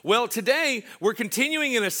Well, today we're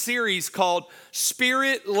continuing in a series called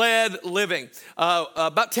Spirit-Led Living.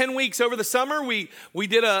 About 10 weeks over the summer, we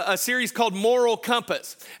did a series called Moral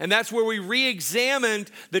Compass. And that's where we re-examined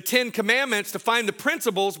the 10 commandments to find the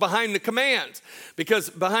principles behind the commands. Because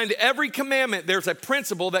behind every commandment, there's a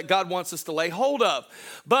principle that God wants us to lay hold of.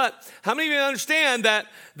 But how many of you understand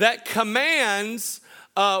that commands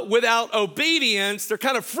without obedience, they're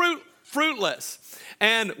kind of fruitless?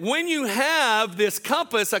 And when you have this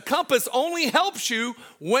compass, a compass only helps you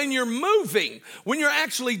when you're moving, when you're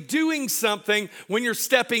actually doing something, when you're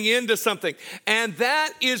stepping into something. And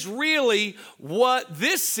that is really what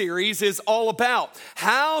this series is all about.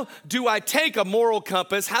 How do I take a moral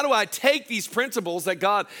compass? How do I take these principles that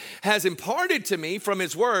God has imparted to me from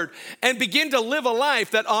His Word and begin to live a life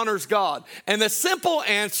that honors God? And the simple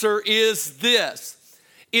answer is this.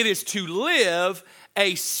 It is to live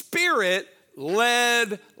a Spirit-led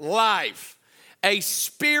life. A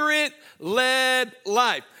Spirit-led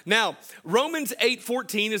life. Now, Romans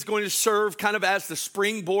 8:14 is going to serve kind of as the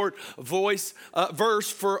springboard verse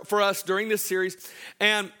for us during this series.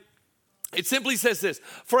 And it simply says this: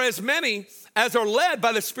 for as many as are led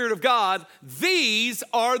by the Spirit of God, these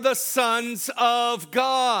are the sons of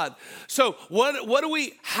God. So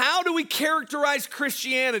how do we characterize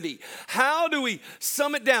Christianity? How do we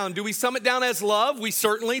sum it down? Do we sum it down as love? We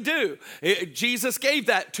certainly do. Jesus gave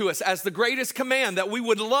that to us as the greatest command, that we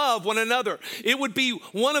would love one another. It would be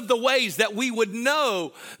one of the ways that we would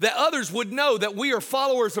know, that others would know that we are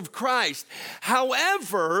followers of Christ.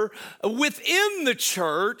 However, within the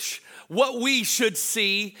church, what we should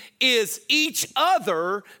see is each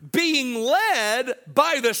other being led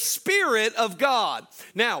by the Spirit of God.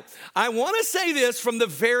 Now, I want to say this from the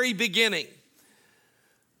very beginning.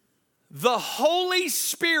 The Holy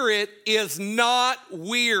Spirit is not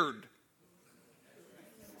weird.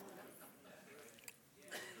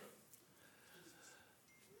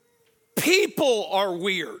 People are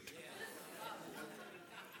weird.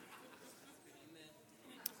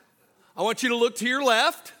 I want you to look to your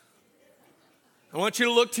left. I want you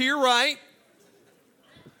to look to your right.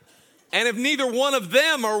 And if neither one of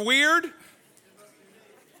them are weird,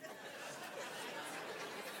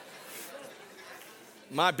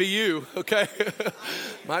 might be you, okay?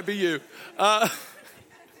 Might be you.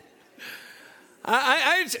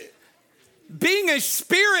 Being a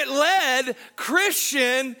Spirit-led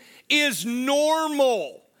Christian is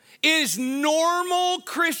normal. It is normal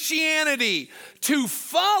Christianity to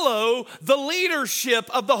follow the leadership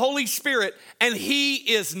of the Holy Spirit, and He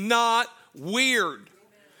is not weird.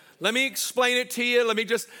 Let me explain it to you. Let me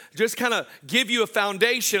just kind of give you a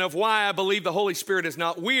foundation of why I believe the Holy Spirit is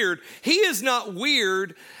not weird. He is not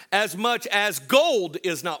weird as much as gold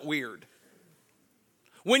is not weird.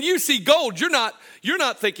 When you see gold, you're not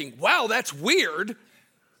thinking, wow, that's weird.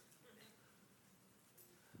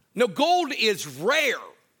 No, gold is rare.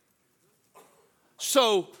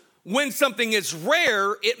 So when something is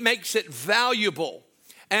rare, it makes it valuable.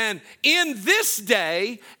 And in this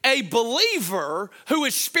day, a believer who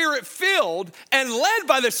is Spirit-filled and led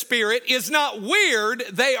by the Spirit is not weird,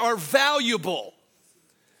 they are valuable.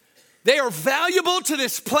 They are valuable to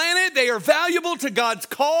this planet. They are valuable to God's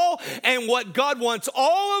call and what God wants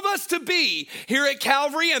all of us to be here at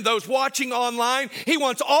Calvary and those watching online. He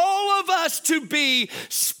wants all of us to be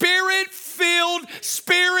Spirit-filled,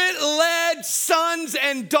 Spirit-led sons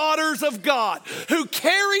and daughters of God who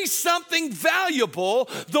carry something valuable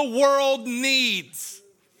the world needs.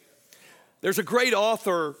 There's a great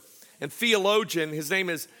author and theologian. His name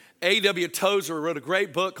is A.W. Tozer, wrote a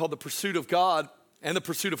great book called The Pursuit of God and the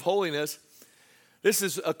Pursuit of Holiness. This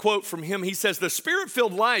is a quote from him. He says, the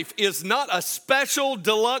Spirit-filled life is not a special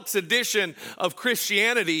deluxe edition of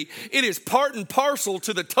Christianity. It is part and parcel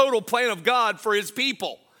to the total plan of God for His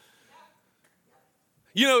people.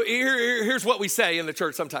 You know, here's what we say in the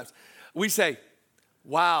church sometimes. We say,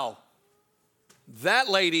 wow, that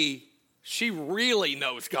lady, she really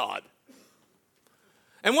knows God.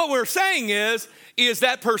 And what we're saying is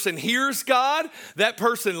that person hears God, that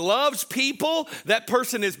person loves people, that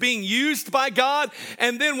person is being used by God,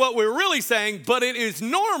 and then what we're really saying, but it is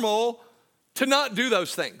normal to not do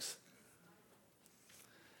those things.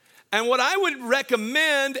 And what I would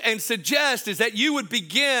recommend and suggest is that you would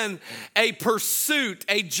begin a pursuit,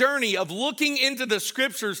 a journey of looking into the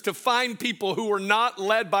scriptures to find people who are not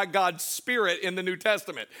led by God's Spirit in the New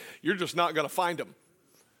Testament. You're just not going to find them.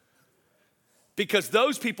 Because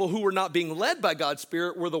those people who were not being led by God's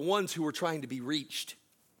Spirit were the ones who were trying to be reached.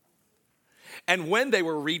 And when they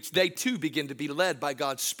were reached, they too begin to be led by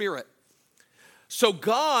God's Spirit. So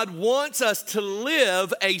God wants us to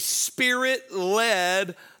live a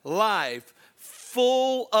Spirit-led life,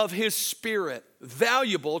 full of his Spirit,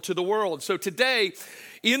 valuable to the world. So today,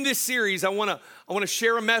 in this series, I want to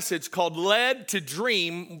share a message called Led to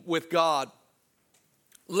Dream with God.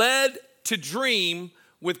 Led to Dream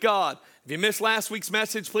with God. If you missed last week's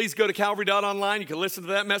message, please go to calvary.online. You can listen to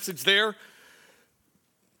that message there.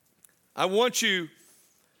 I want you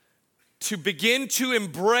to begin to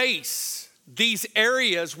embrace these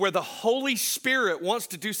areas where the Holy Spirit wants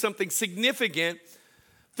to do something significant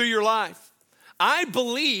through your life. I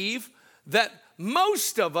believe that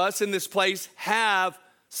most of us in this place have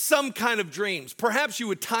some kind of dreams. Perhaps you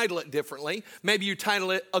would title it differently. Maybe you title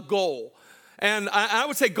it a goal. And I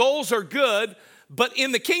would say goals are good, but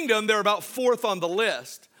in the kingdom, they're about fourth on the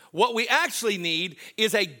list. What we actually need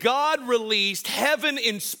is a God-released,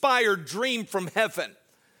 heaven-inspired dream from heaven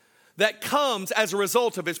that comes as a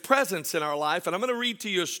result of his presence in our life. And I'm going to read to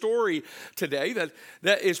you a story today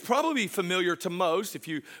that is probably familiar to most. If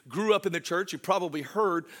you grew up in the church, you probably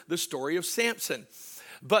heard the story of Samson.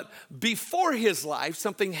 But before his life,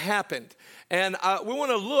 something happened. And we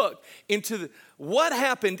want to look into what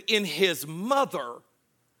happened in his mother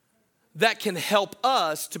that can help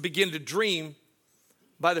us to begin to dream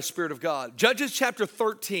by the Spirit of God. Judges chapter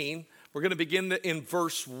 13, we're going to begin in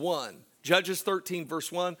verse 1. Judges 13,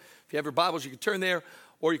 verse 1. If you have your Bibles, you can turn there,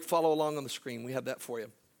 or you can follow along on the screen. We have that for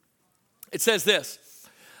you. It says this: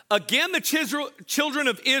 Again, the children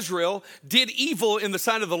of Israel did evil in the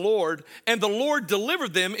sight of the Lord, and the Lord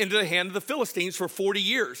delivered them into the hand of the Philistines for 40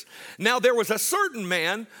 years. Now there was a certain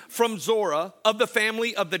man from Zorah of the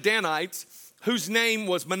family of the Danites, whose name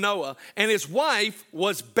was Manoah, and his wife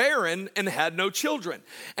was barren and had no children.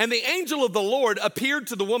 And the angel of the Lord appeared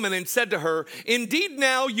to the woman and said to her, Indeed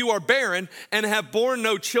now you are barren and have borne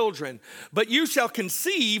no children, but you shall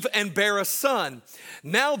conceive and bear a son.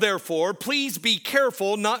 Now therefore, please be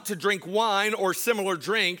careful not to drink wine or similar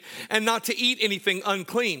drink, and not to eat anything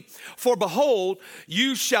unclean. For behold,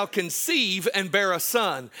 you shall conceive and bear a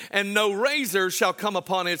son, and no razor shall come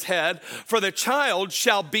upon his head, for the child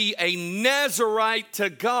shall be a Nazarite to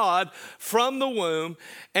God from the womb,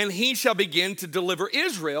 and he shall begin to deliver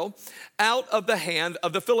Israel out of the hand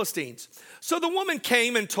of the Philistines. So the woman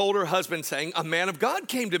came and told her husband, saying, A man of God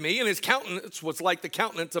came to me, and his countenance was like the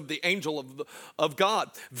countenance of the angel of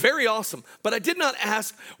God. Very awesome. But I did not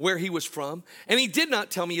ask where he was from, and he did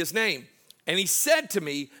not tell me his name. And he said to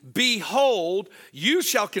me, Behold, you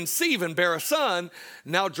shall conceive and bear a son.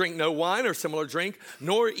 Now drink no wine or similar drink,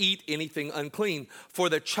 nor eat anything unclean. For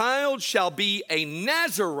the child shall be a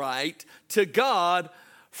Nazarite to God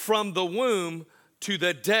from the womb to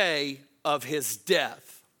the day of his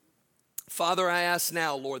death. Father, I ask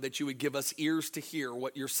now, Lord, that you would give us ears to hear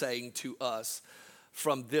what you're saying to us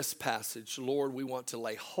from this passage. Lord, we want to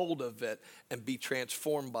lay hold of it and be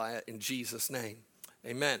transformed by it in Jesus' name.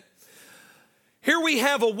 Amen. Here we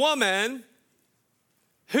have a woman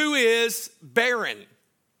who is barren.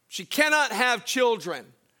 She cannot have children.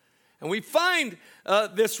 And we find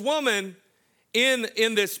this woman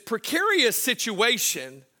in this precarious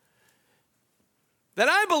situation that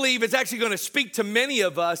I believe is actually going to speak to many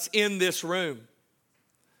of us in this room.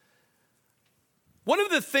 One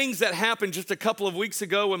of the things that happened just a couple of weeks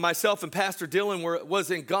ago when myself and Pastor Dylan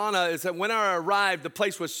was in Ghana is that when I arrived, the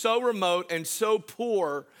place was so remote and so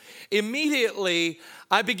poor. Immediately,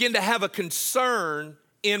 I began to have a concern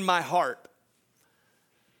in my heart.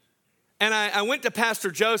 And I went to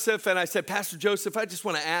Pastor Joseph and I said, Pastor Joseph, I just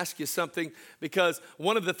want to ask you something, because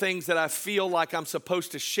one of the things that I feel like I'm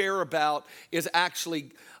supposed to share about is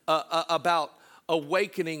actually about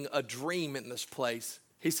awakening a dream in this place.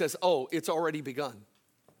 He says, oh, it's already begun.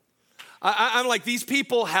 I'm like, these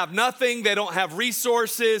people have nothing. They don't have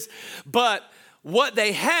resources, but what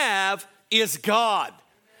they have is God.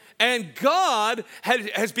 And God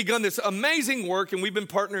has begun this amazing work, and we've been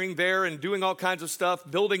partnering there and doing all kinds of stuff,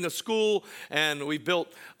 building a school, and we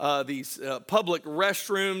built these public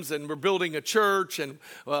restrooms, and we're building a church, and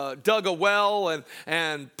dug a well,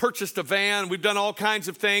 and purchased a van. We've done all kinds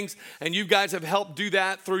of things, and you guys have helped do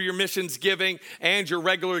that through your missions giving and your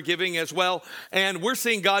regular giving as well. And we're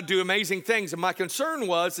seeing God do amazing things. And my concern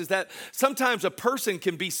is that sometimes a person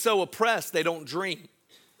can be so oppressed they don't dream.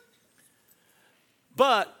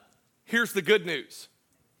 But here's the good news.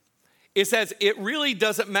 It says it really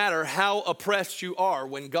doesn't matter how oppressed you are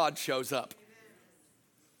when God shows up.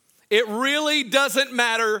 It really doesn't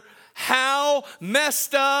matter how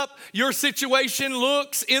messed up your situation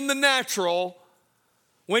looks in the natural.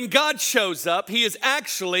 When God shows up, he is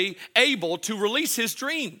actually able to release his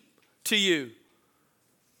dream to you.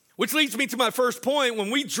 Which leads me to my first point.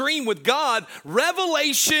 When we dream with God,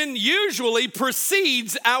 revelation usually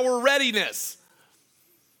precedes our readiness.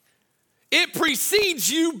 It precedes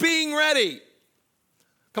you being ready.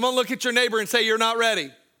 Come on, look at your neighbor and say, you're not ready.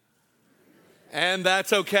 And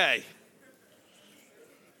that's okay.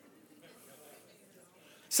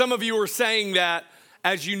 Some of you were saying that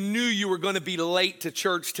as you knew you were going to be late to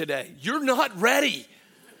church today. You're not ready.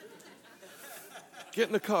 Get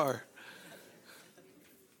in the car.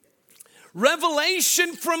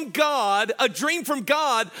 Revelation from God, a dream from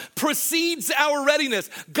God, precedes our readiness.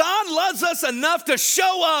 God loves us enough to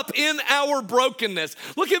show up in our brokenness.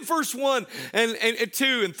 Look at verse 1 and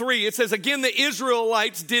 2 and 3. It says, again, the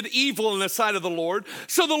Israelites did evil in the sight of the Lord.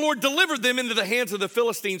 So the Lord delivered them into the hands of the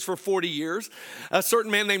Philistines for 40 years. A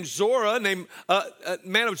certain man named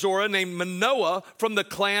Manoah from the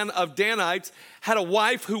clan of Danites had a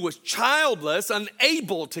wife who was childless,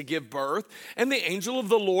 unable to give birth, and the angel of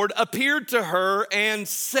the Lord appeared to her and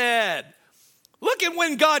said, look at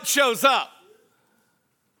when God shows up.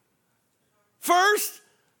 First,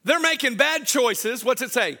 they're making bad choices. What's it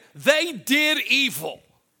say? They did evil.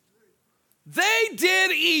 They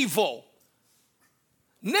did evil.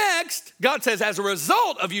 Next, God says, as a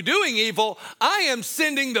result of you doing evil, I am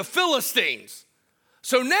sending the Philistines.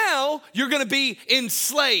 So now you're going to be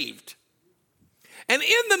enslaved. And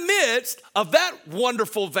in the midst of that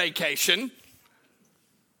wonderful vacation,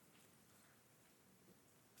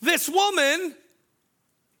 this woman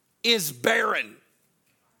is barren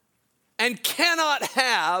and cannot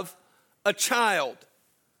have a child.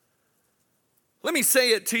 Let me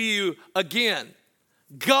say it to you again.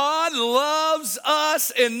 God loves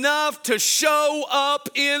us enough to show up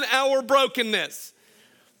in our brokenness.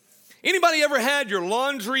 Anybody ever had your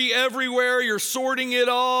laundry everywhere? You're sorting it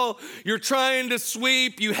all. You're trying to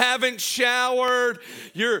sweep. You haven't showered.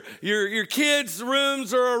 Your kids'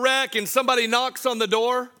 rooms are a wreck and somebody knocks on the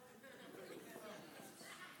door.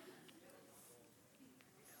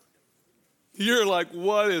 You're like,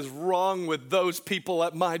 what is wrong with those people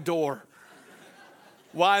at my door?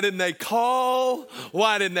 Why didn't they call?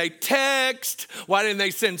 Why didn't they text? Why didn't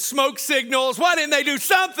they send smoke signals? Why didn't they do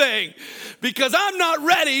something? Because I'm not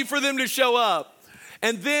ready for them to show up.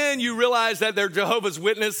 And then you realize that they're Jehovah's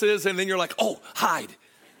Witnesses, and then you're like, oh, hide.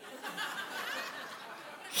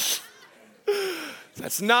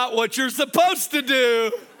 That's not what you're supposed to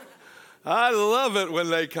do. I love it when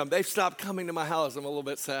they come. They've stopped coming to my house. I'm a little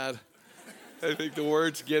bit sad. I think the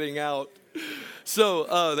word's getting out.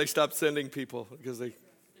 So they stopped sending people because they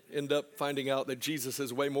end up finding out that Jesus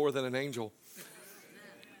is way more than an angel.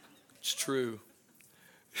 It's true.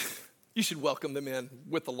 You should welcome them in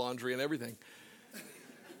with the laundry and everything.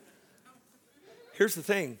 Here's the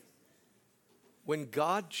thing. When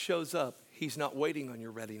God shows up, he's not waiting on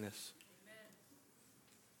your readiness.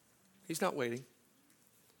 He's not waiting.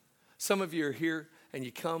 Some of you are here and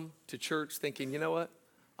you come to church thinking, you know what?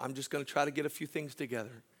 I'm just going to try to get a few things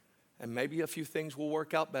together. And maybe a few things will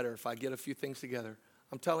work out better if I get a few things together.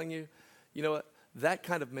 I'm telling you, you know what? That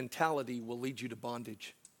kind of mentality will lead you to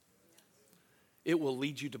bondage. It will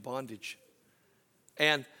lead you to bondage.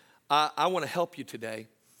 And I want to help you today.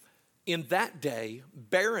 In that day,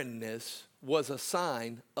 barrenness was a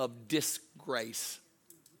sign of disgrace.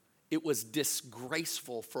 It was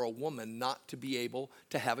disgraceful for a woman not to be able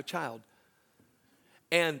to have a child.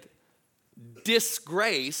 And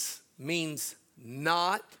disgrace means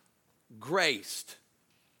not graced,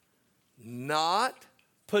 not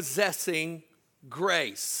possessing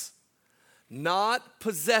grace, not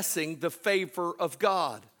possessing the favor of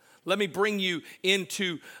God. Let me bring you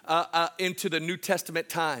into the New Testament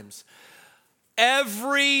times.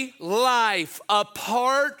 Every life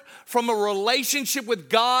apart from a relationship with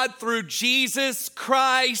God through Jesus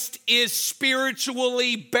Christ is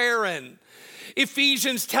spiritually barren.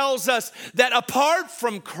 Ephesians tells us that apart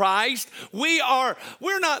from Christ,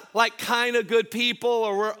 we're not like kind of good people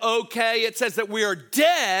or we're okay. It says that we are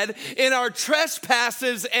dead in our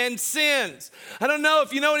trespasses and sins. I don't know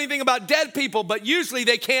if you know anything about dead people, but usually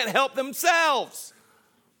they can't help themselves.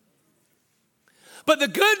 But the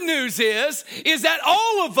good news is that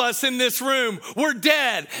all of us in this room were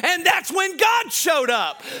dead. And that's when God showed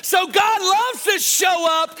up. So God loves to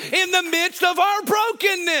show up in the midst of our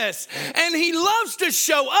brokenness. And he loves to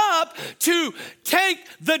show up to take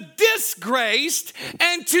the disgraced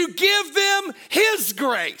and to give them his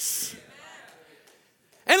grace.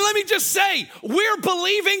 And let me just say, we're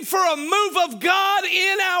believing for a move of God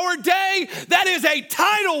in our day that is a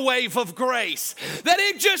tidal wave of grace. That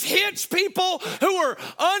it just hits people who are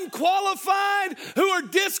unqualified, who are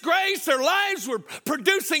disgraced, their lives were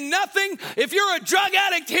producing nothing. If you're a drug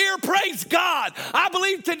addict here, praise God. I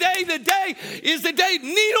believe today the day is the day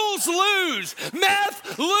needles lose,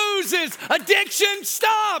 meth loses, addiction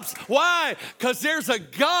stops. Why? Because there's a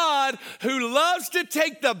God who loves to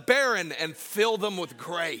take the barren and fill them with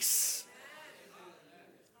grace.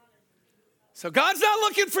 So God's not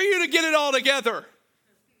looking for you to get it all together.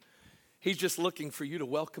 He's just looking for you to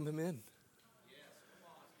welcome him in.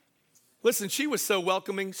 Listen, she was so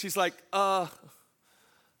welcoming. She's like,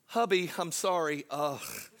 hubby, I'm sorry. I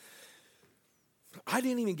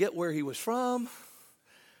didn't even get where he was from.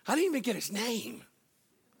 I didn't even get his name.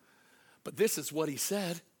 But this is what he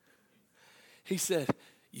said. He said,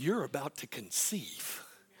 you're about to conceive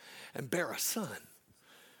and bear a son.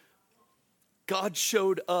 God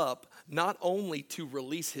showed up not only to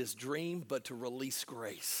release his dream, but to release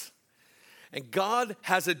grace. And God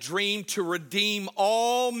has a dream to redeem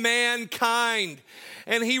all mankind.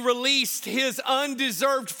 And he released his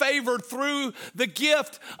undeserved favor through the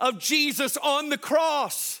gift of Jesus on the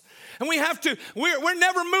cross. And we're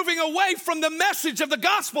never moving away from the message of the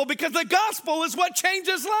gospel, because the gospel is what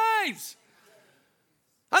changes lives.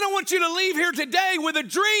 I don't want you to leave here today with a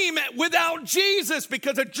dream without Jesus,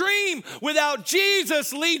 because a dream without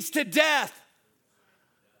Jesus leads to death.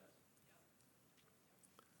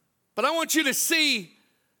 But I want you to see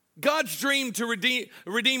God's dream to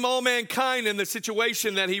redeem all mankind, and the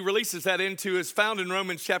situation that he releases that into is found in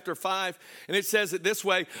Romans chapter 5. And it says it this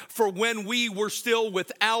way: for when we were still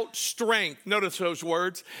without strength, notice those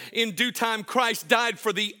words, in due time Christ died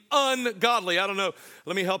for the ungodly. I don't know,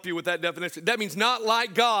 let me help you with that definition. That means not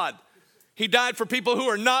like God. He died for people who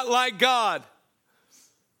are not like God.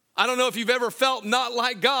 I don't know if you've ever felt not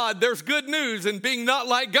like God. There's good news in being not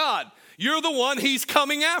like God. You're the one he's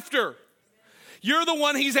coming after. You're the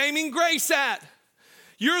one he's aiming grace at.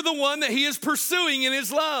 You're the one that he is pursuing in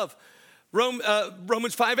his love.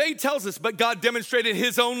 Romans 5:8 tells us, but God demonstrated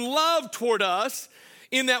his own love toward us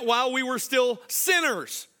in that while we were still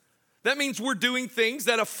sinners. That means we're doing things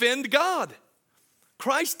that offend God.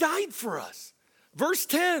 Christ died for us. Verse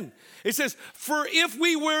 10, it says, for if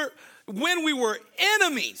when we were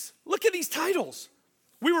enemies, look at these titles.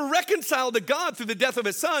 We were reconciled to God through the death of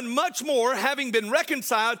his son. Much more, having been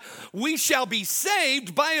reconciled, we shall be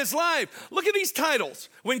saved by his life. Look at these titles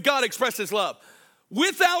when God expressed his love.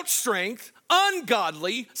 Without strength,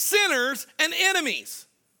 ungodly, sinners, and enemies.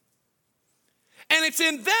 And it's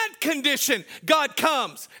in that condition God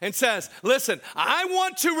comes and says, listen, I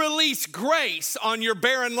want to release grace on your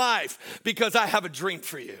barren life because I have a dream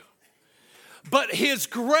for you. But his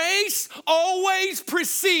grace always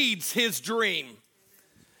precedes his dream.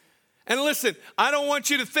 And listen, I don't want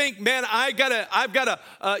you to think, man, I've got to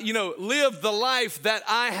live the life that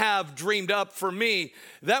I have dreamed up for me.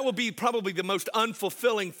 That will be probably the most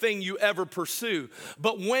unfulfilling thing you ever pursue.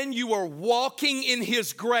 But when you are walking in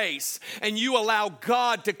his grace and you allow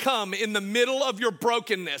God to come in the middle of your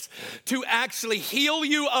brokenness to actually heal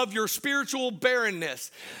you of your spiritual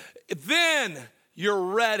barrenness, then you're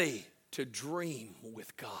ready to dream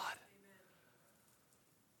with God.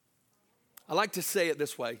 I like to say it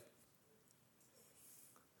this way.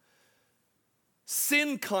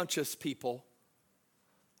 Sin-conscious people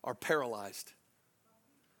are paralyzed.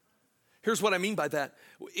 Here's what I mean by that.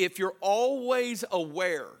 If you're always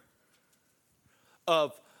aware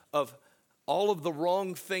of all of the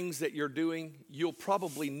wrong things that you're doing, you'll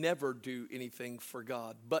probably never do anything for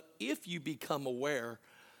God. But if you become aware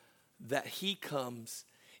that he comes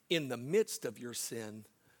in the midst of your sin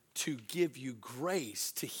to give you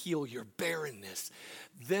grace to heal your barrenness,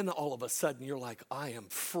 then all of a sudden you're like, I am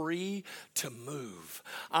free to move.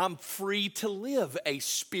 I'm free to live a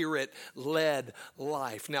spirit-led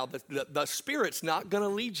life. Now, the Spirit's not going to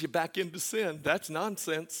lead you back into sin. That's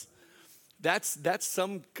nonsense. That's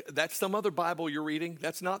some other Bible you're reading.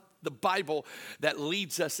 That's not the Bible that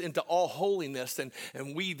leads us into all holiness,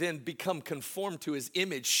 and we then become conformed to his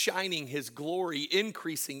image, shining his glory,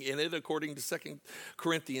 increasing in it, according to 2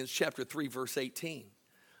 Corinthians chapter 3, verse 18.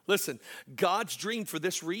 Listen, God's dream for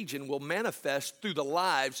this region will manifest through the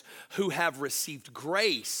lives who have received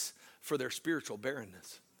grace for their spiritual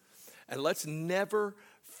barrenness. And let's never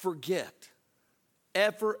forget,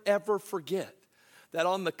 ever forget, that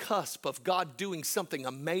on the cusp of God doing something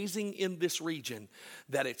amazing in this region,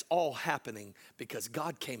 that it's all happening because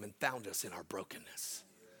God came and found us in our brokenness.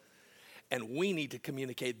 And we need to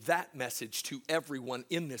communicate that message to everyone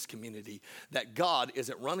in this community, that God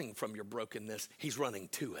isn't running from your brokenness, he's running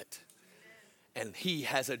to it. And he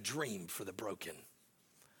has a dream for the broken.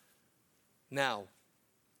 Now,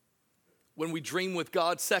 when we dream with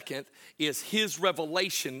God, second, is his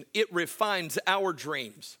revelation. It refines our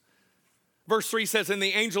dreams. Verse 3 says, and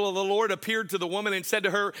the angel of the Lord appeared to the woman and said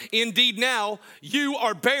to her, indeed now you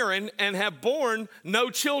are barren and have borne no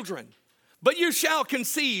children, but you shall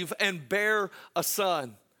conceive and bear a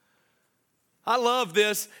son. I love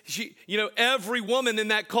this. Every woman in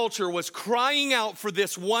that culture was crying out for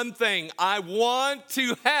this one thing. I want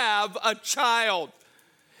to have a child.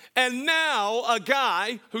 And now a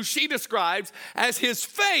guy who she describes as his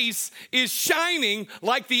face is shining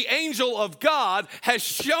like the angel of God has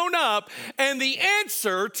shown up, and the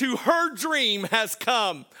answer to her dream has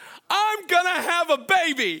come. I'm gonna have a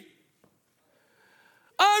baby.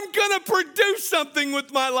 I'm gonna produce something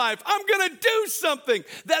with my life. I'm gonna do something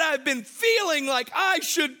that I've been feeling like I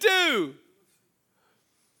should do.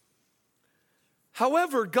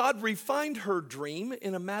 However, God refined her dream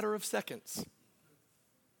in a matter of seconds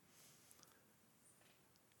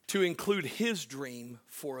to include his dream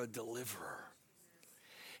for a deliverer.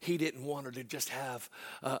 He didn't want her to just have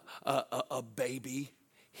a baby.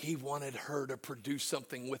 He wanted her to produce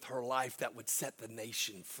something with her life that would set the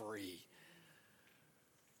nation free.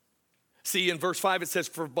 See, in verse 5 it says,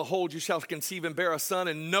 for behold, you shall conceive and bear a son,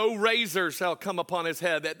 and no razor shall come upon his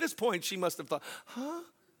head. At this point, she must have thought,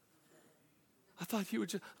 I thought you would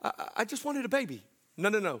just, I just wanted a baby.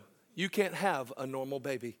 No. You can't have a normal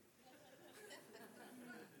baby.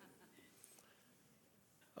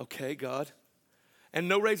 Okay, God. And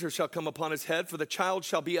no razor shall come upon his head, for the child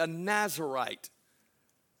shall be a Nazarite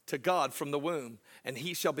to God from the womb, and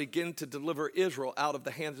he shall begin to deliver Israel out of the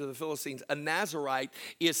hands of the Philistines. A Nazarite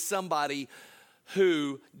is somebody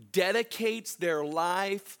who dedicates their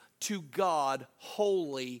life to God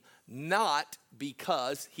wholly, not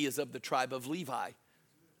because he is of the tribe of Levi.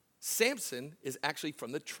 Samson is actually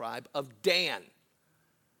from the tribe of Dan.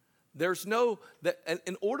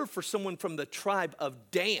 In order for someone from the tribe of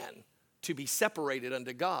Dan to be separated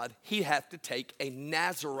unto God, he had to take a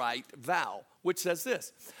Nazarite vow, which says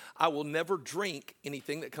this: I will never drink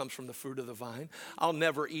anything that comes from the fruit of the vine. I'll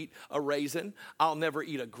never eat a raisin. I'll never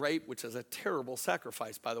eat a grape, which is a terrible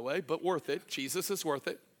sacrifice, by the way, but worth it. Jesus is worth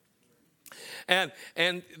it. And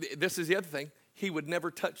this is the other thing. He would never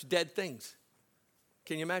touch dead things.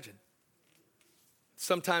 Can you imagine?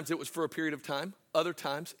 Sometimes it was for a period of time. Other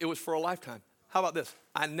times it was for a lifetime. How about this?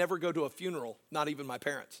 I never go to a funeral, not even my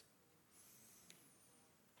parents.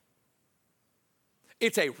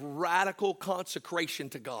 It's a radical consecration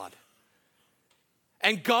to God.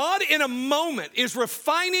 And God, in a moment, is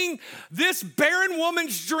refining this barren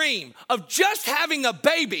woman's dream of just having a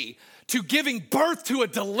baby to giving birth to a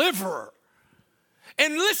deliverer.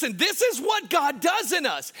 And listen, this is what God does in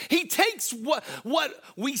us. He takes what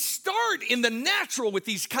we start in the natural with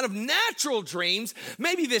these kind of natural dreams,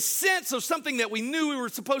 maybe this sense of something that we knew we were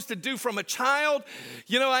supposed to do from a child.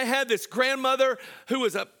 I had this grandmother who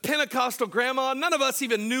was a Pentecostal grandma. None of us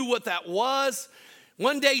even knew what that was.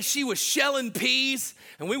 One day she was shelling peas,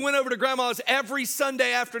 and we went over to grandma's every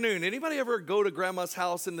Sunday afternoon. Anybody ever go to grandma's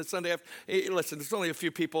house in the Sunday afternoon? Listen, there's only a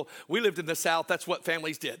few people. We lived in the South. That's what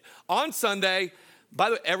families did. On Sunday, by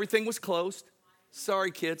the way, everything was closed.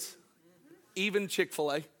 Sorry, kids. Even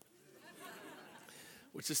Chick-fil-A,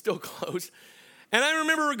 which is still closed. And I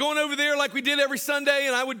remember going over there like we did every Sunday,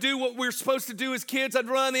 and I would do what we were supposed to do as kids. I'd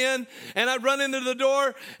run in, and I'd run into the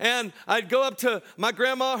door, and I'd go up to my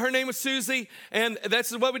grandma. Her name was Susie, and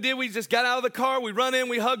that's what we did. We just got out of the car. We run in,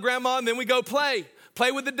 we hug grandma, and then we go play.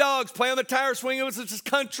 Play with the dogs, play on the tire swing. It was just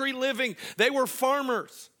country living. They were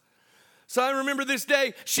farmers. So I remember this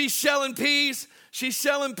day, she's shelling peas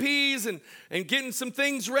and getting some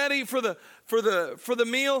things ready for the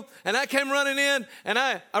meal. And I came running in, and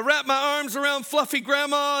I wrapped my arms around fluffy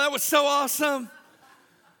grandma. That was so awesome.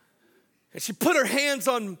 And she put her hands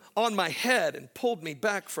on my head and pulled me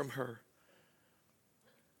back from her.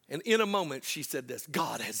 And in a moment, she said this: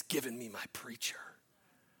 God has given me my preacher.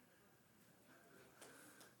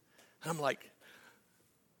 And I'm like,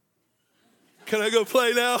 can I go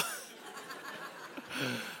play now?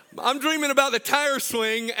 I'm dreaming about the tire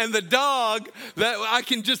swing and the dog that I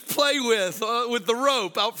can just play with the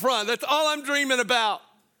rope out front. That's all I'm dreaming about.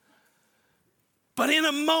 But in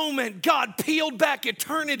a moment, God peeled back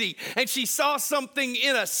eternity, and she saw something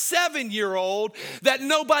in a 7-year-old that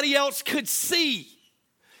nobody else could see.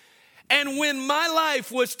 And when my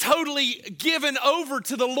life was totally given over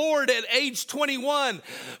to the Lord at age 21,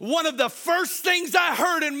 one of the first things I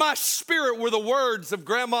heard in my spirit were the words of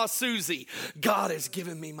Grandma Susie, God has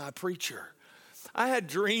given me my preacher. I had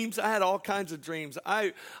dreams. I had all kinds of dreams.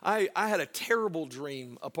 I had a terrible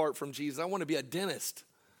dream apart from Jesus. I want to be a dentist.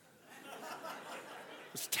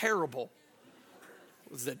 It was terrible.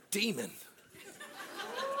 It was a demon.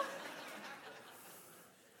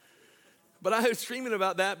 But I was dreaming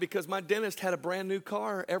about that because my dentist had a brand new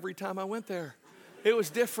car every time I went there. It was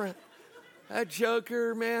different. That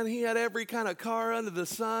joker, man, he had every kind of car under the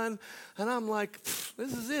sun. And I'm like,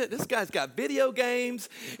 this is it. This guy's got video games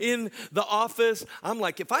in the office. I'm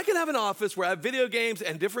like, if I could have an office where I have video games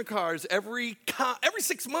and different cars every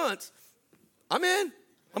 6 months, I'm in.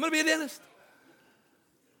 I'm going to be a dentist.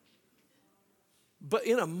 But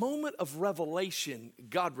in a moment of revelation,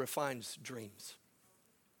 God refines dreams.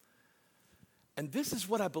 And this is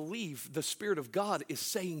what I believe the Spirit of God is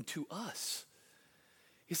saying to us.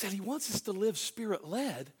 Is that he wants us to live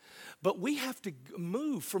Spirit-led, but we have to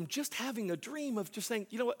move from just having a dream of just saying,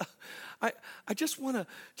 you know what, I just want to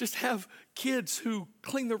just have kids who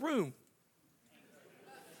clean the room.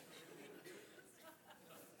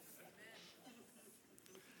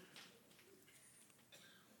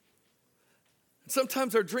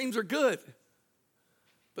 Sometimes our dreams are good,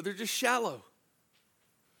 but they're just shallow.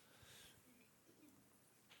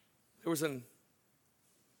 There was an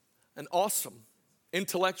awesome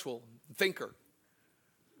intellectual thinker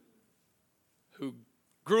who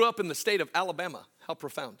grew up in the state of Alabama. How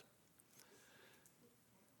profound.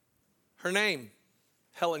 Her name,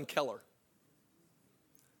 Helen Keller.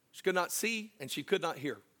 She could not see and she could not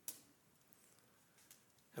hear.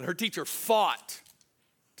 And her teacher fought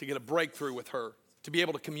to get a breakthrough with her, to be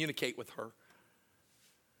able to communicate with her.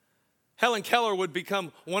 Helen Keller would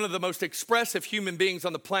become one of the most expressive human beings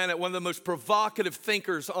on the planet, one of the most provocative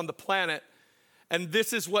thinkers on the planet. And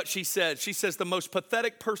this is what she said. She says, the most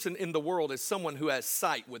pathetic person in the world is someone who has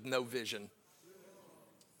sight with no vision.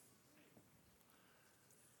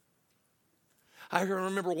 I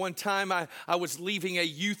remember one time I was leaving a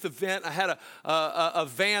youth event. I had a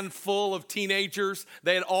van full of teenagers.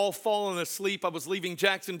 They had all fallen asleep. I was leaving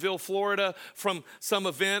Jacksonville, Florida from some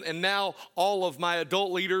event, and now all of my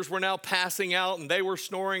adult leaders were now passing out, and they were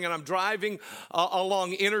snoring, and I'm driving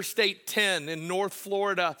along Interstate 10 in North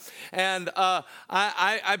Florida, and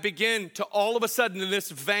I begin to all of a sudden in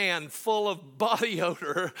this van full of body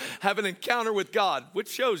odor have an encounter with God, which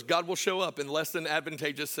shows God will show up in less than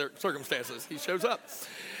advantageous circumstances. He shows up.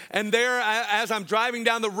 And there, as I'm driving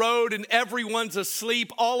down the road and everyone's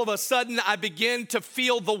asleep, all of a sudden I begin to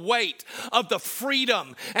feel the weight of the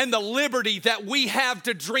freedom and the liberty that we have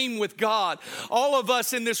to dream with God. All of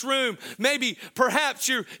us in this room, maybe perhaps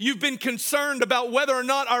you've been concerned about whether or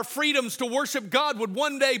not our freedoms to worship God would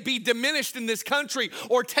one day be diminished in this country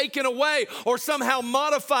or taken away or somehow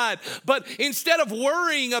modified. But instead of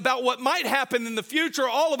worrying about what might happen in the future,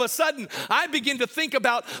 all of a sudden I begin to think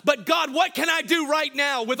about, but God, what can I do right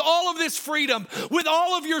now with all of this freedom, with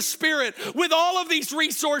all of your Spirit, with all of these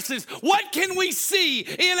resources? What can we see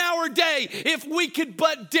in our day if we could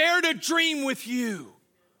but dare to dream with you?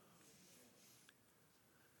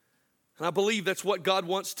 And I believe that's what God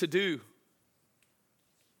wants to do.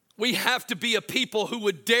 We have to be a people who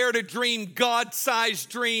would dare to dream God-sized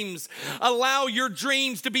dreams. Allow your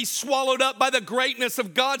dreams to be swallowed up by the greatness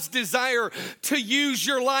of God's desire to use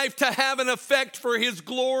your life to have an effect for His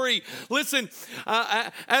glory. Listen,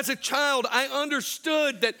 as a child, I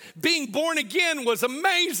understood that being born again was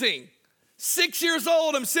amazing. 6 years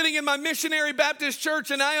old, I'm sitting in my missionary Baptist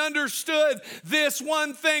church, and I understood this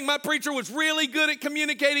one thing. My preacher was really good at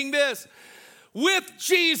communicating this. With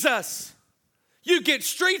Jesus, you get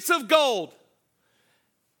streets of gold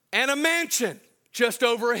and a mansion just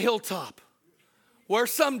over a hilltop where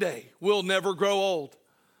someday we'll never grow old.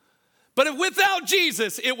 But if without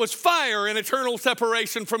Jesus, it was fire and eternal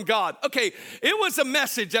separation from God. Okay, it was a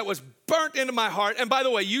message that was burnt into my heart. And by the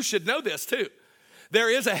way, you should know this too. There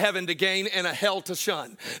is a heaven to gain and a hell to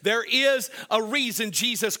shun. There is a reason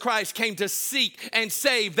Jesus Christ came to seek and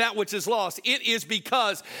save that which is lost. It is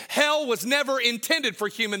because hell was never intended for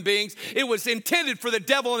human beings. It was intended for the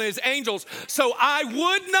devil and his angels. So I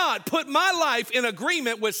would not put my life in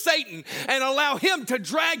agreement with Satan and allow him to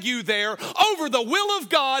drag you there over the will of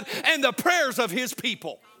God and the prayers of his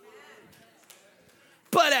people.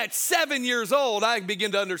 But at 7 years old, I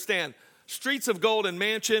begin to understand streets of gold and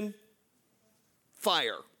mansion,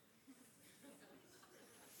 fire.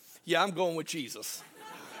 Yeah, I'm going with Jesus.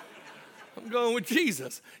 I'm going with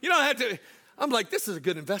Jesus. You don't have to. I'm like, this is a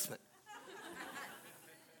good investment.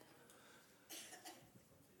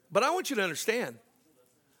 But I want you to understand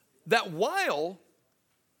that while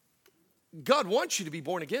God wants you to be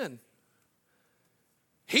born again,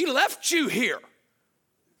 He left you here.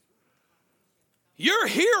 You're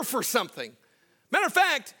here for something. Matter of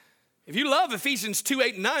fact, if you love Ephesians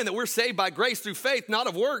 2:8-9, that we're saved by grace through faith, not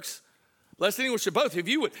of works, lest anyone should boast. If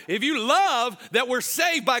you love that we're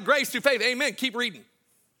saved by grace through faith, amen, keep reading.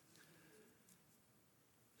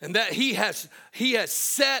 And that he has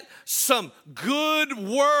set some good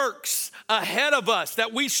works ahead of us,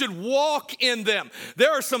 that we should walk in them.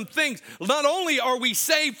 There are some things, not only are we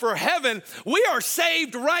saved for heaven, we are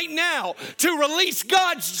saved right now to release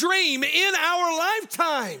God's dream in our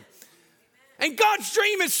lifetime. And God's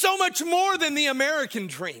dream is so much more than the American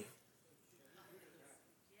dream.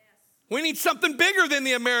 We need something bigger than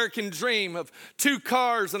the American dream of 2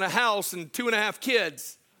 cars and a house and 2.5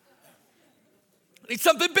 kids. We need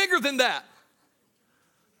something bigger than that.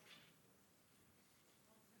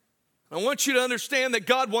 I want you to understand that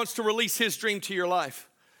God wants to release His dream to your life.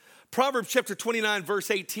 Proverbs chapter 29,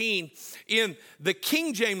 verse 18, in the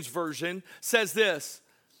King James Version says this: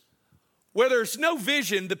 where there's no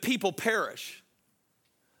vision, the people perish.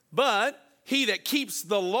 But he that keeps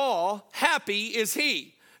the law, happy is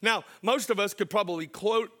he. Now, most of us could probably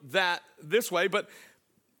quote that this way, but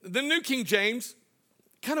the New King James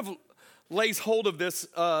kind of lays hold of this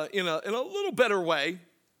in a little better way.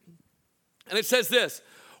 And it says this: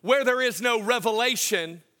 where there is no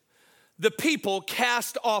revelation, the people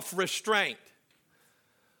cast off restraint.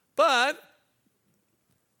 But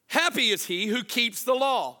happy is he who keeps the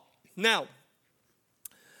law. Now,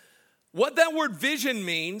 what that word vision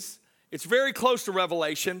means, it's very close to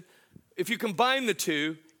revelation. If you combine the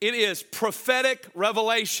two, it is prophetic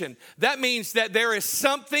revelation. That means that there is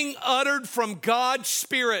something uttered from God's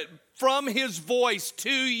Spirit, from His voice to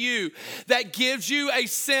you, that gives you a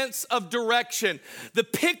sense of direction. The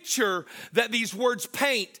picture that these words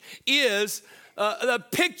paint is the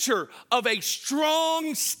picture of a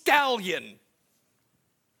strong stallion.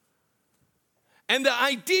 And the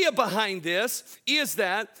idea behind this is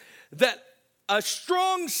that a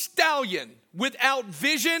strong stallion without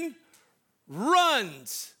vision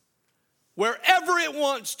runs wherever it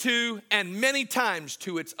wants to, and many times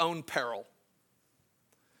to its own peril.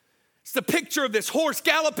 It's the picture of this horse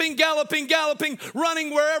galloping,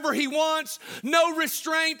 running wherever he wants, no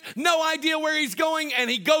restraint, no idea where he's going, and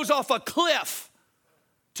he goes off a cliff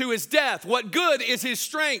to his death. What good is his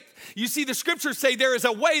strength? You see, the scriptures say there is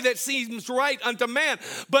a way that seems right unto man,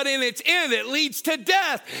 but in its end it leads to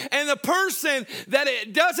death. And the person that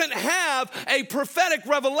it doesn't have a prophetic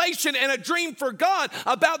revelation and a dream for God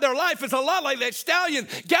about their life is a lot like that stallion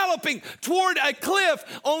galloping toward a cliff,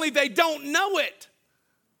 only they don't know it.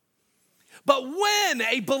 But when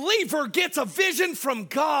a believer gets a vision from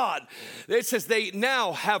God, it says they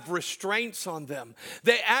now have restraints on them.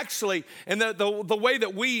 They actually, and the way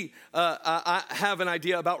that we I have an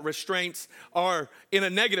idea about restraints are in a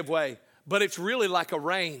negative way. But it's really like a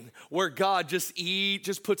rein where God just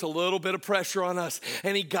puts a little bit of pressure on us,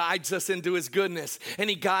 and He guides us into His goodness, and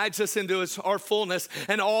He guides us into our fullness,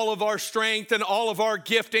 and all of our strength and all of our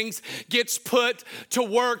giftings gets put to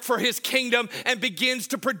work for His kingdom and begins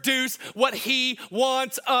to produce what He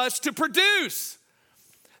wants us to produce.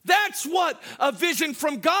 That's what a vision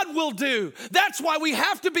from God will do. That's why we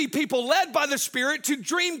have to be people led by the Spirit to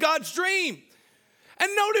dream God's dream.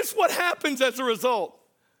 And notice what happens as a result.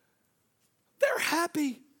 They're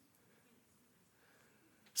happy.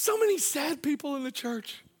 So many sad people in the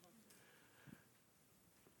church.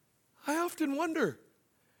 I often wonder,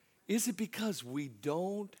 is it because we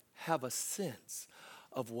don't have a sense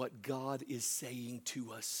of what God is saying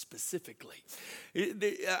to us specifically?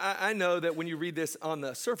 I know that when you read this on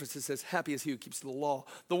the surface, it says, happy is he who keeps the law.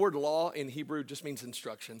 The word law in Hebrew just means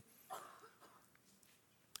instruction.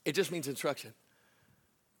 It just means instruction.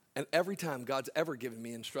 And every time God's ever given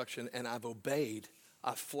me instruction and I've obeyed,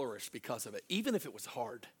 I've flourished because of it, even if it was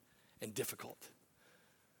hard and difficult.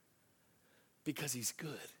 Because He's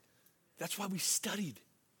good. That's why we studied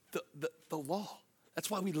the law.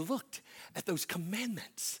 That's why we looked at those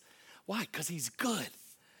commandments. Why? Because He's good.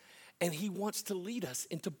 And He wants to lead us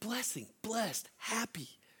into blessing, blessed, happy.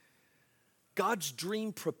 God's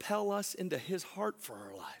dream propel us into His heart for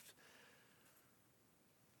our life.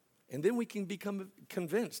 And then we can become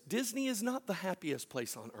convinced Disney is not the happiest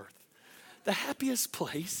place on earth. The happiest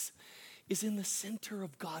place is in the center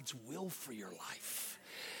of God's will for your life.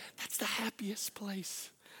 That's the happiest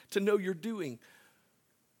place, to know you're doing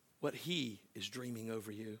what He is dreaming over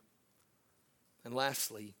you. And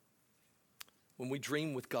lastly, when we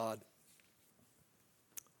dream with God,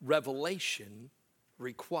 revelation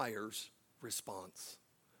requires response.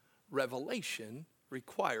 revelation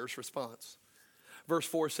requires response. Verse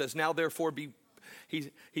 4 says, now therefore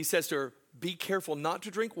he says to her, be careful not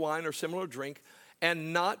to drink wine or similar drink,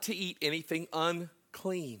 and not to eat anything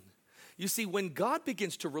unclean. You see, when God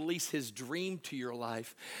begins to release his dream to your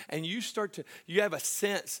life, and you have a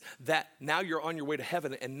sense that now you're on your way to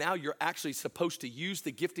heaven, and now you're actually supposed to use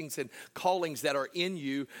the giftings and callings that are in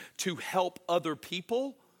you to help other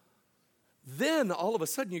people, then all of a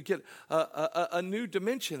sudden you get a new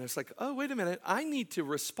dimension. It's like, oh, wait a minute, I need to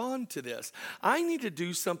respond to this. I need to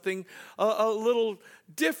do something a little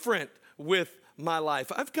different with my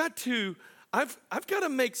life. I've got to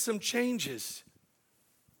make some changes.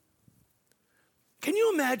 Can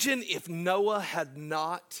you imagine if Noah had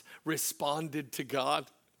not responded to God?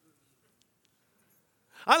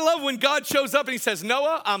 I love when God shows up and he says,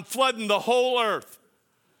 Noah, I'm flooding the whole earth.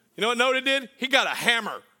 You know what Noah did? He got a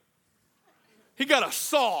hammer. He got a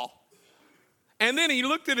saw. And then he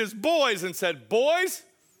looked at his boys and said, boys,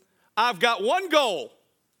 I've got one goal.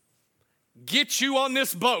 Get you on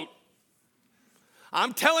this boat.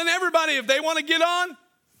 I'm telling everybody if they want to get on,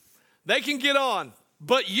 they can get on.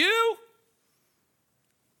 But you,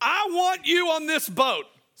 I want you on this boat.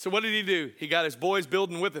 So what did he do? He got his boys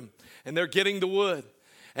building with him, and they're getting the wood,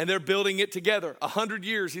 and they're building it together. 100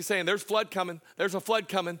 years, he's saying, there's flood coming, there's a flood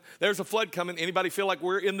coming, there's a flood coming. Anybody feel like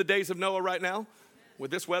we're in the days of Noah right now with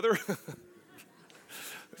this weather?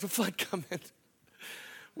 There's a flood coming.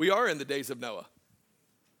 We are in the days of Noah,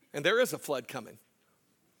 and there is a flood coming.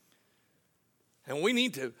 And we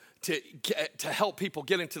need to help people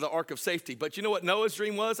get into the ark of safety. But you know what Noah's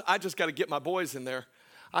dream was? I just got to get my boys in there.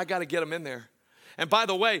 I got to get them in there. And by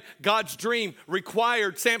the way, God's dream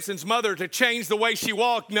required Samson's mother to change the way she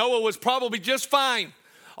walked. Noah was probably just fine.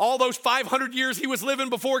 All those 500 years he was living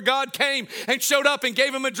before God came and showed up and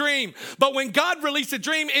gave him a dream. But when God released a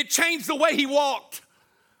dream, it changed the way he walked.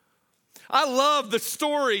 I love the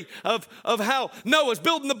story of how Noah's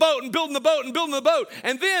building the boat and building the boat and building the boat.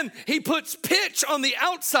 And then he puts pitch on the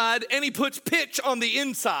outside and he puts pitch on the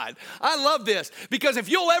inside. I love this because if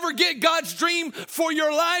you'll ever get God's dream for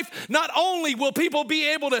your life, not only will people be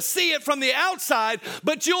able to see it from the outside,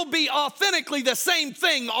 but you'll be authentically the same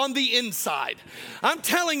thing on the inside. I'm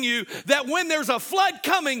telling you that when there's a flood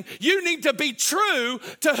coming, you need to be true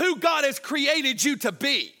to who God has created you to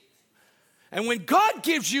be. And when God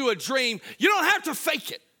gives you a dream, you don't have to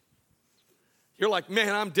fake it. You're like,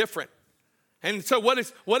 man, I'm different. And so what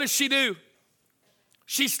does she do?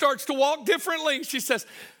 She starts to walk differently. She says,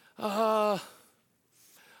 I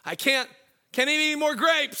can't eat any more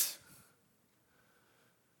grapes.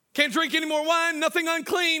 Can't drink any more wine, nothing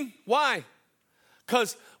unclean. Why?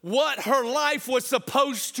 Because what her life was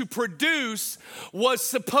supposed to produce was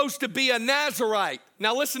supposed to be a Nazirite.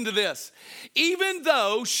 Now listen to this. Even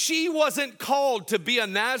though she wasn't called to be a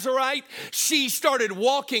Nazirite, she started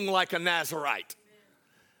walking like a Nazirite.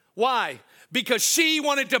 Why? Because she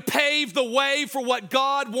wanted to pave the way for what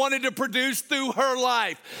God wanted to produce through her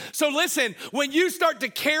life. So listen, when you start to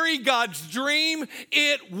carry God's dream,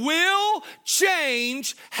 it will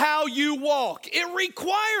change how you walk. It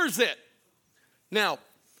requires it. Now,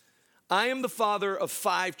 I am the father of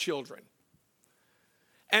 5 children.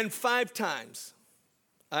 And 5 times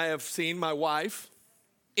I have seen my wife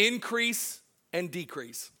increase and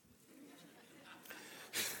decrease.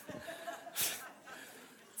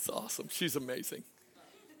 It's awesome. She's amazing.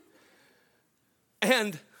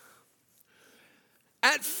 And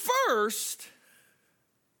at first,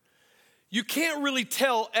 you can't really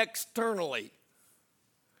tell externally.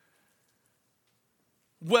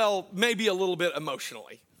 Well, maybe a little bit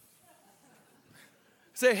emotionally.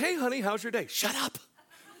 Say, hey, honey, how's your day? Shut up.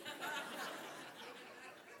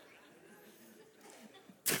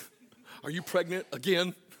 Are you pregnant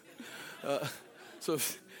again? So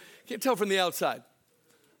can't tell from the outside.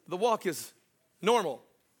 The walk is normal.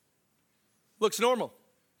 Looks normal.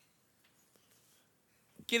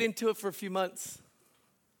 Get into it for a few months.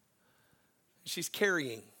 She's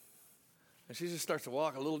carrying. And she just starts to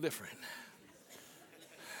walk a little different.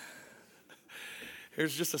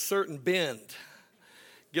 There's just a certain bend.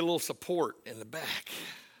 Get a little support in the back.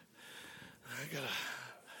 I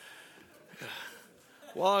gotta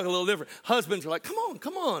walk a little different. Husbands are like, come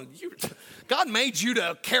on. God made you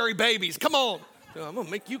to carry babies. Come on. I'm going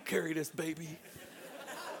to make you carry this baby.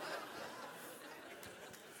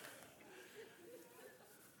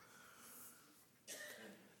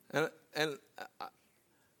 And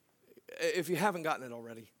if you haven't gotten it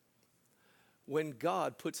already, when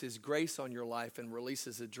God puts his grace on your life and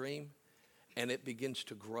releases a dream and it begins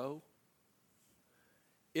to grow,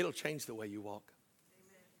 it'll change the way you walk.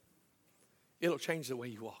 It'll change the way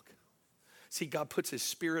you walk. See, God puts his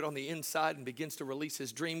spirit on the inside and begins to release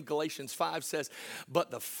his dream. Galatians 5 says,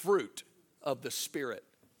 but the fruit of the Spirit.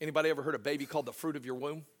 Anybody ever heard a baby called the fruit of your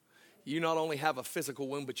womb? You not only have a physical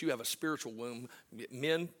womb, but you have a spiritual womb.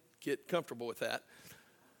 Men, get comfortable with that.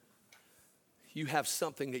 You have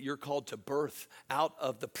something that you're called to birth out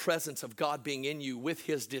of the presence of God being in you with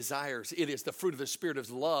his desires. It is the fruit of the Spirit of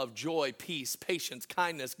love, joy, peace, patience,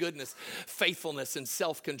 kindness, goodness, faithfulness, and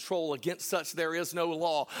self-control. Against such there is no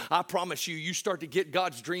law. I promise you, you start to get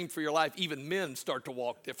God's dream for your life, even men start to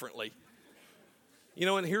walk differently. You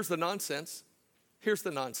know, and here's the nonsense. Here's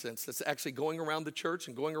the nonsense that's actually going around the church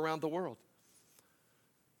and going around the world.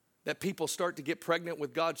 That people start to get pregnant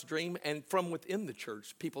with God's dream, and from within the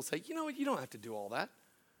church, people say, you know what, you don't have to do all that.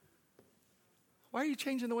 Why are you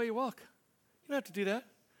changing the way you walk? You don't have to do that.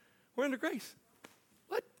 We're under grace.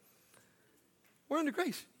 What? We're under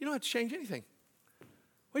grace. You don't have to change anything.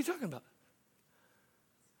 What are you talking about?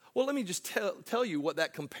 Well, let me just tell you what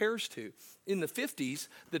that compares to. In the 50s,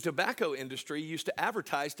 the tobacco industry used to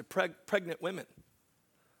advertise to pregnant women.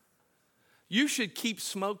 You should keep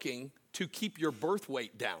smoking to keep your birth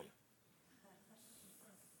weight down.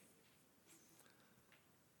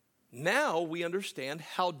 Now we understand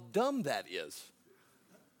how dumb that is.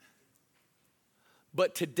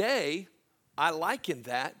 But today, I liken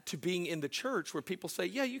that to being in the church where people say,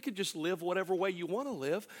 yeah, you could just live whatever way you want to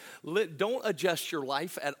live. Don't adjust your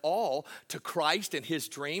life at all to Christ and his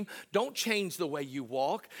dream. Don't change the way you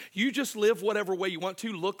walk. You just live whatever way you want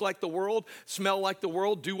to, look like the world, smell like the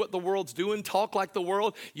world, do what the world's doing, talk like the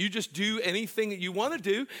world. You just do anything that you want to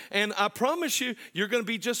do, and I promise you, you're going to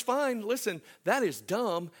be just fine. Listen, that is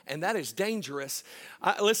dumb and that is dangerous.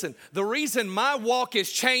 Listen, the reason my walk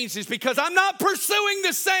has changed is because I'm not pursuing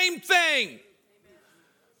the same thing.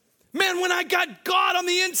 Man, when I got God on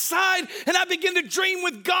the inside and I begin to dream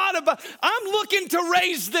with God about, I'm looking to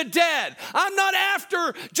raise the dead. I'm not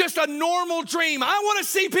after just a normal dream. I want to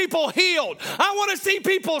see people healed. I want to see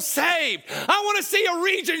people saved. I want to see a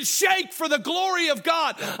region shake for the glory of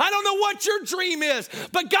God. I don't know what your dream is,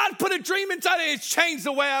 but God put a dream inside it. It's changed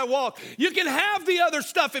the way I walk. You can have the other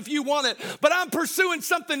stuff if you want it, but I'm pursuing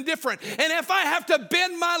something different. And if I have to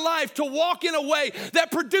bend my life to walk in a way that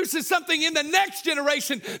produces something in the next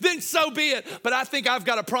generation, then so be it. But I think I've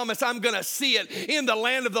got a promise. I'm going to see it in the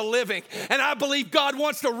land of the living. And I believe God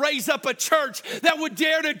wants to raise up a church that would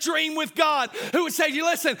dare to dream with God, who would say,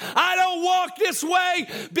 listen, I don't walk this way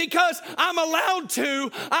because I'm allowed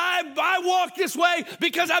to. I walk this way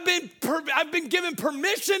because I've been given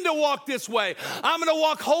permission to walk this way. I'm going to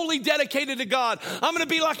walk wholly dedicated to God. I'm going to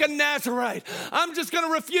be like a Nazarite. I'm just going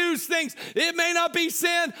to refuse things. It may not be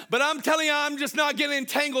sin, but I'm telling you, I'm just not getting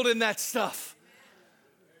entangled in that stuff.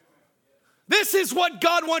 This is what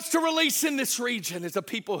God wants to release in this region, is a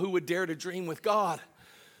people who would dare to dream with God.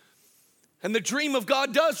 And the dream of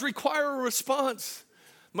God does require a response.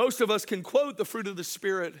 Most of us can quote the fruit of the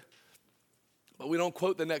Spirit, but we don't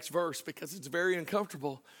quote the next verse because it's very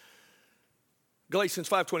uncomfortable. Galatians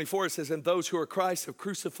 5:24 says, and those who are Christ have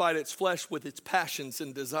crucified its flesh with its passions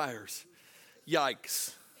and desires.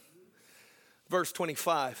 Yikes. Verse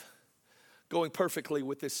 25, going perfectly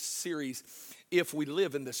with this series. If we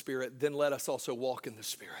live in the Spirit, then let us also walk in the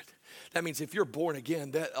Spirit. That means if you're born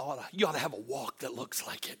again, you ought to have a walk that looks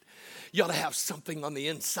like it. You ought to have something on the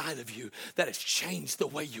inside of you that has changed the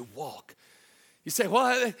way you walk. You say,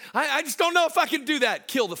 well, I just don't know if I can do that.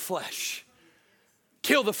 Kill the flesh.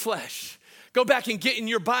 Kill the flesh. Go back and get in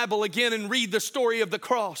your Bible again and read the story of the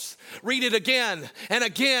cross. Read it again and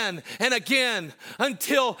again and again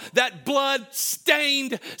until that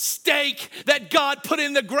blood-stained stake that God put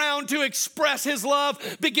in the ground to express his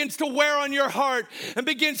love begins to wear on your heart and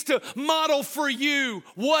begins to model for you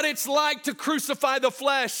what it's like to crucify the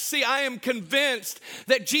flesh. See, I am convinced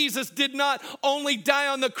that Jesus did not only die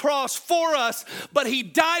on the cross for us, but he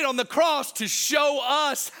died on the cross to show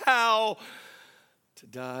us how to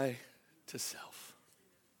die to self.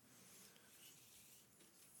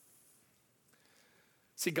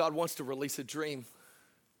 See, God wants to release a dream.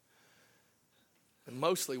 And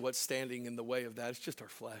mostly what's standing in the way of that is just our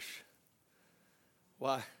flesh.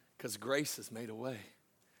 Why? Because grace has made a way.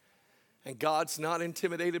 And God's not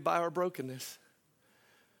intimidated by our brokenness.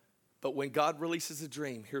 But when God releases a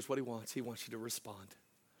dream, here's what he wants. He wants you to respond.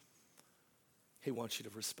 He wants you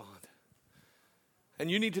to respond. And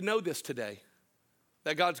you need to know this today.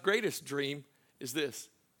 That God's greatest dream is this,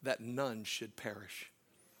 that none should perish.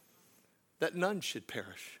 That none should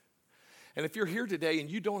perish. And if you're here today and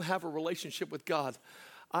you don't have a relationship with God,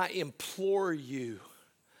 I implore you,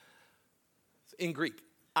 in Greek,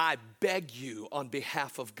 I beg you on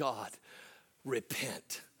behalf of God,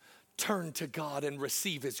 repent. Turn to God and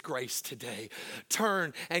receive his grace today.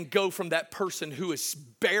 Turn and go from that person who is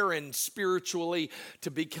barren spiritually to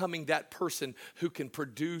becoming that person who can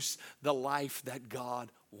produce the life that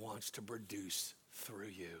God wants to produce through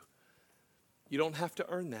you. You don't have to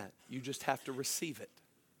earn that. You just have to receive it.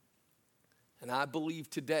 And I believe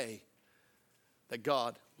today that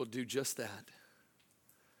God will do just that.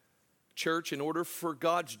 Church, in order for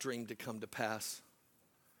God's dream to come to pass,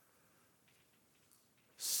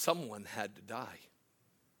 someone had to die.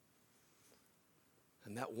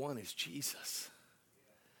 And that one is Jesus.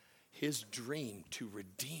 His dream to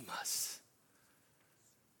redeem us.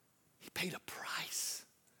 He paid a price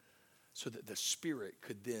so that the Spirit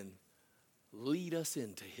could then lead us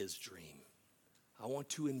into his dream. I want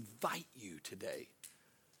to invite you today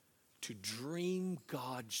to dream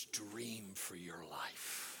God's dream for your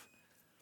life.